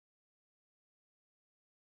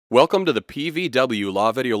Welcome to the PVW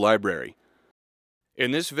Law Video Library.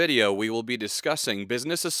 In this video, we will be discussing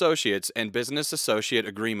business associates and business associate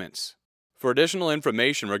agreements. For additional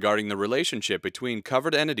information regarding the relationship between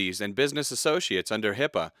covered entities and business associates under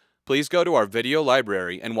HIPAA, please go to our video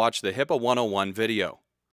library and watch the HIPAA 101 video.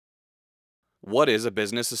 What is a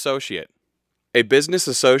business associate? A business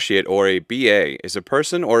associate, or a BA, is a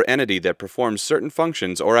person or entity that performs certain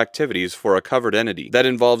functions or activities for a covered entity that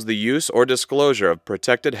involves the use or disclosure of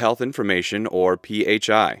protected health information, or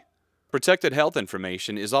PHI. Protected health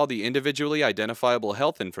information is all the individually identifiable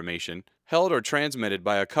health information held or transmitted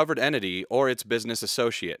by a covered entity or its business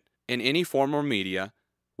associate in any form or media,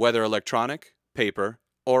 whether electronic, paper,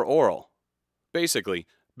 or oral. Basically,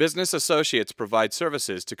 business associates provide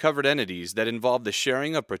services to covered entities that involve the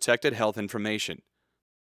sharing of protected health information.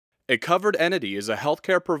 A covered entity is a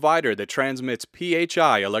healthcare provider that transmits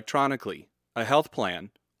PHI electronically, a health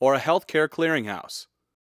plan, or a healthcare clearinghouse.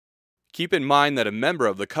 Keep in mind that a member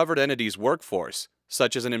of the covered entity's workforce,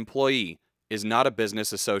 such as an employee, is not a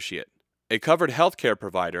business associate. A covered healthcare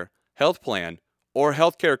provider, health plan, or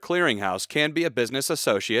healthcare clearinghouse can be a business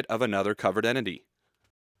associate of another covered entity.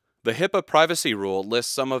 The HIPAA privacy rule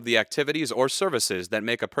lists some of the activities or services that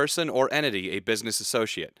make a person or entity a business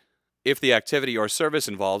associate, if the activity or service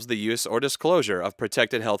involves the use or disclosure of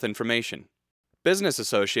protected health information. Business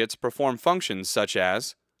associates perform functions such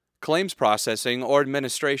as claims processing or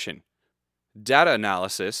administration, data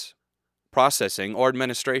analysis, processing or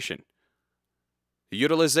administration,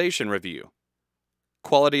 utilization review,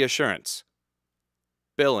 quality assurance,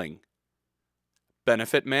 billing,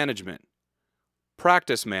 benefit management,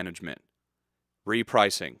 practice management,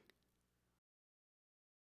 repricing.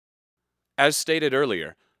 As stated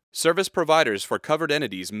earlier, service providers for covered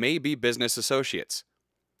entities may be business associates.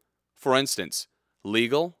 For instance,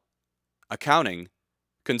 legal, accounting,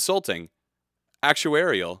 consulting,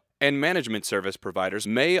 actuarial, and management service providers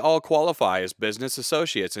may all qualify as business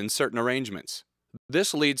associates in certain arrangements.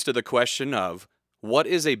 This leads to the question of, what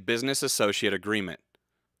is a business associate agreement?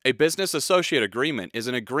 A business associate agreement is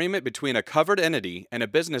an agreement between a covered entity and a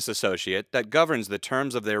business associate that governs the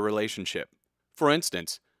terms of their relationship. For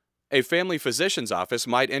instance, a family physician's office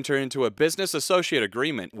might enter into a business associate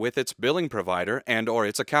agreement with its billing provider and/or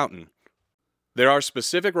its accountant. There are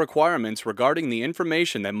specific requirements regarding the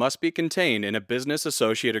information that must be contained in a business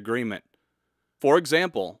associate agreement. For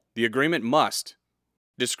example, the agreement must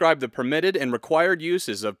describe the permitted and required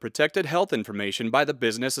uses of protected health information by the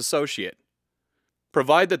business associate,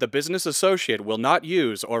 provide that the business associate will not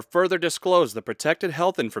use or further disclose the protected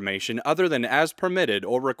health information other than as permitted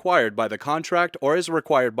or required by the contract or as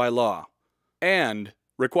required by law, and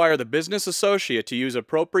require the business associate to use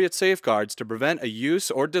appropriate safeguards to prevent a use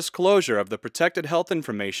or disclosure of the protected health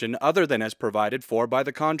information other than as provided for by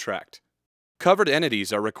the contract. Covered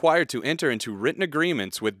entities are required to enter into written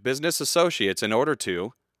agreements with business associates in order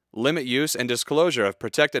to limit use and disclosure of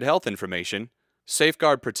protected health information,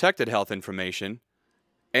 safeguard protected health information,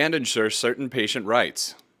 and ensure certain patient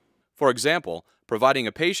rights. For example, providing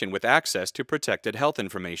a patient with access to protected health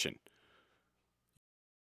information.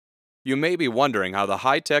 You may be wondering how the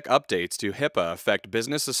high-tech updates to HIPAA affect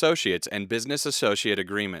business associates and business associate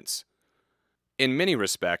agreements. In many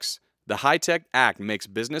respects, the HITECH Act makes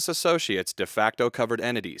business associates de facto covered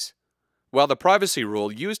entities. While the privacy rule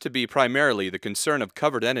used to be primarily the concern of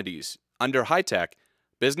covered entities, under HITECH,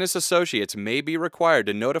 business associates may be required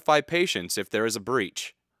to notify patients if there is a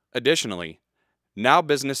breach. Additionally, now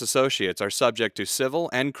business associates are subject to civil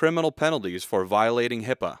and criminal penalties for violating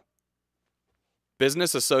HIPAA.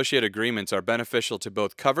 Business associate agreements are beneficial to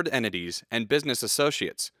both covered entities and business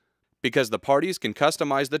associates because the parties can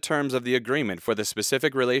customize the terms of the agreement for the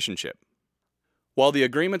specific relationship. While the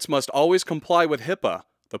agreements must always comply with HIPAA,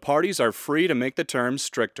 the parties are free to make the terms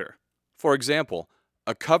stricter. For example,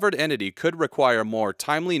 a covered entity could require more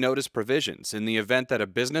timely notice provisions in the event that a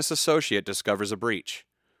business associate discovers a breach.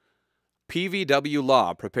 PVW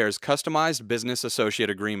Law prepares customized business associate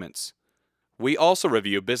agreements. We also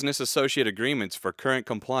review business associate agreements for current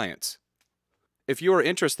compliance. If you are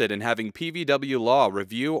interested in having PVW Law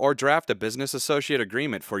review or draft a business associate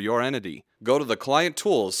agreement for your entity, go to the Client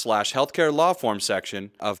Tools/Healthcare Law Form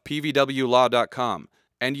section of pvwlaw.com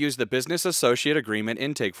and use the Business Associate Agreement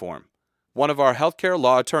Intake Form. One of our healthcare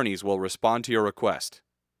law attorneys will respond to your request.